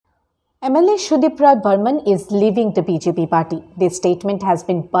MLA Sudip Barman is leaving the BJP party. This statement has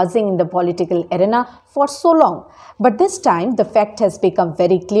been buzzing in the political arena for so long. But this time, the fact has become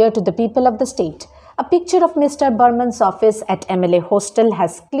very clear to the people of the state. A picture of Mr. Barman's office at MLA hostel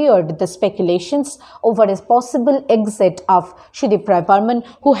has cleared the speculations over a possible exit of Sudip Barman,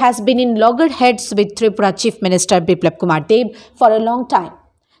 who has been in loggerheads with Tripura Chief Minister BJP Central for a long time.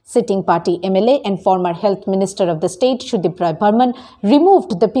 Sitting party MLA and former Health Minister of the state Sudip Barman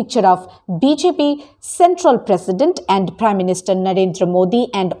removed the picture of BJP Central President and Prime Minister Narendra Modi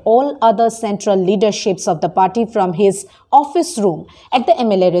and all other central leaderships of the party from his office room at the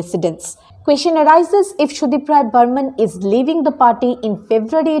MLA residence. Question arises if Sudip Barman is leaving the party in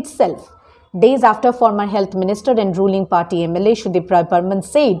February itself. Days after former Health Minister and ruling party MLA Sudip Barman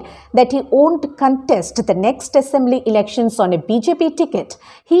said that he won't contest the next assembly elections on a BJP ticket,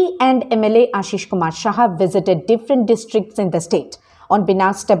 he and MLA Ashish Kumar Saha visited different districts in the state. On being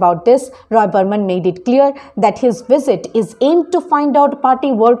asked about this, Barman made it clear that his visit is aimed to find out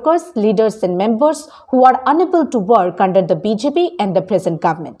party workers, leaders and members who are unable to work under the BJP and the present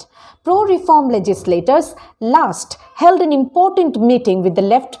government. Pro-reform legislators last held an important meeting with the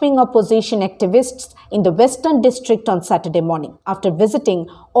left-wing opposition activists in the Western District on Saturday morning after visiting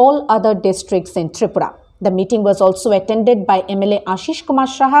all other districts in Tripura. The meeting was also attended by MLA Ashish Kumar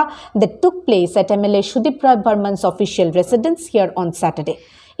Saha that took place at MLA Sudip Barman's official residence here on Saturday.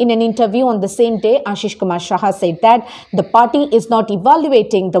 In an interview on the same day, Ashish Kumar Saha said that the party is not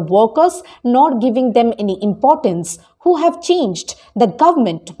evaluating the workers nor giving them any importance who have changed the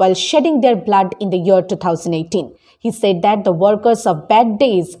government while shedding their blood in the year 2018. He said that the workers of bad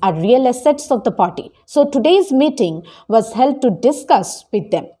days are real assets of the party. So today's meeting was held to discuss with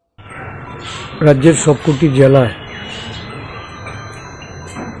them. राज्येर सबकोटी জেলায়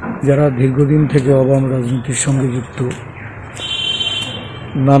যারা দীর্ঘদিন থেকে আওয়াম রাজনীতির সঙ্গে যুক্ত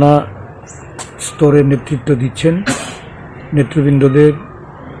নানা স্তরে নেতৃত্ব দিচ্ছেন নেতৃবৃন্দদের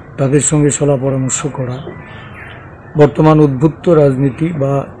তাদের সঙ্গে সলা পরামর্শ করা বর্তমান উদ্ভূত রাজনীতি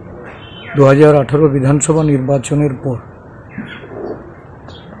বা 2018 বিধানসভা নির্বাচনের পর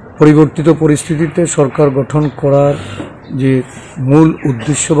পরিবর্তিত পরিস্থিতিতে সরকার গঠন করার যে মূল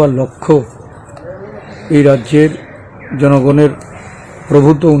উদ্দেশ্য বা লক্ষ্য এই রাজ্যের জনগণের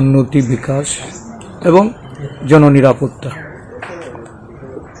প্রভূত উন্নতি বিকাশ এবং জননিরাপত্তা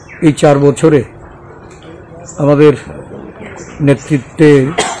এই 4 বছরে আমাদের নেতৃত্বে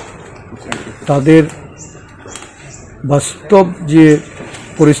তাদের বাস্তব যে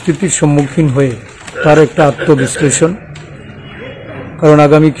পরিস্থিতির সম্মুখীন হয়ে তার একটা আত্মবিশ্লেষণ কারণ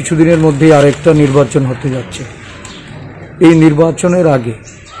আগামী কিছুদিনের মধ্যেই আরেকটা নির্বাচন হতে যাচ্ছে এই নির্বাচনের আগে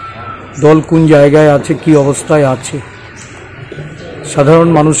দল কোন জায়গায় আছে কি অবস্থায় আছে সাধারণ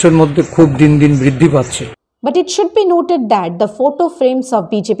মানুষের মধ্যে খুব দিন দিন বৃদ্ধি পাচ্ছে But it should be noted that the photo frames of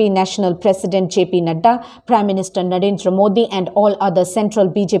BJP National President JP Nadda, Prime Minister Narendra Modi and all other central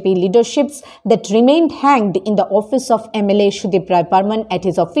BJP leaderships that remained hanged in the office of MLA Sudip Barman at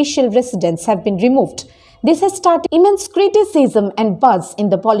his official residence have been removed. This has started immense criticism and buzz in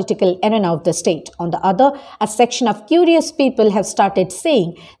the political arena of the state. On the other, a section of curious people have started saying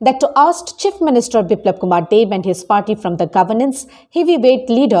that to oust Chief Minister BJP Central and his party from the governance, heavyweight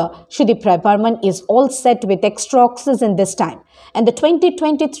leader Sudip Barman is all set with extra oxygen this time. And the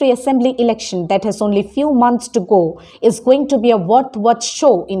 2023 assembly election that has only few months to go is going to be a worth-watch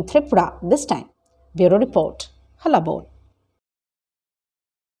show in Tripura this time. Bureau Report, Hallabol.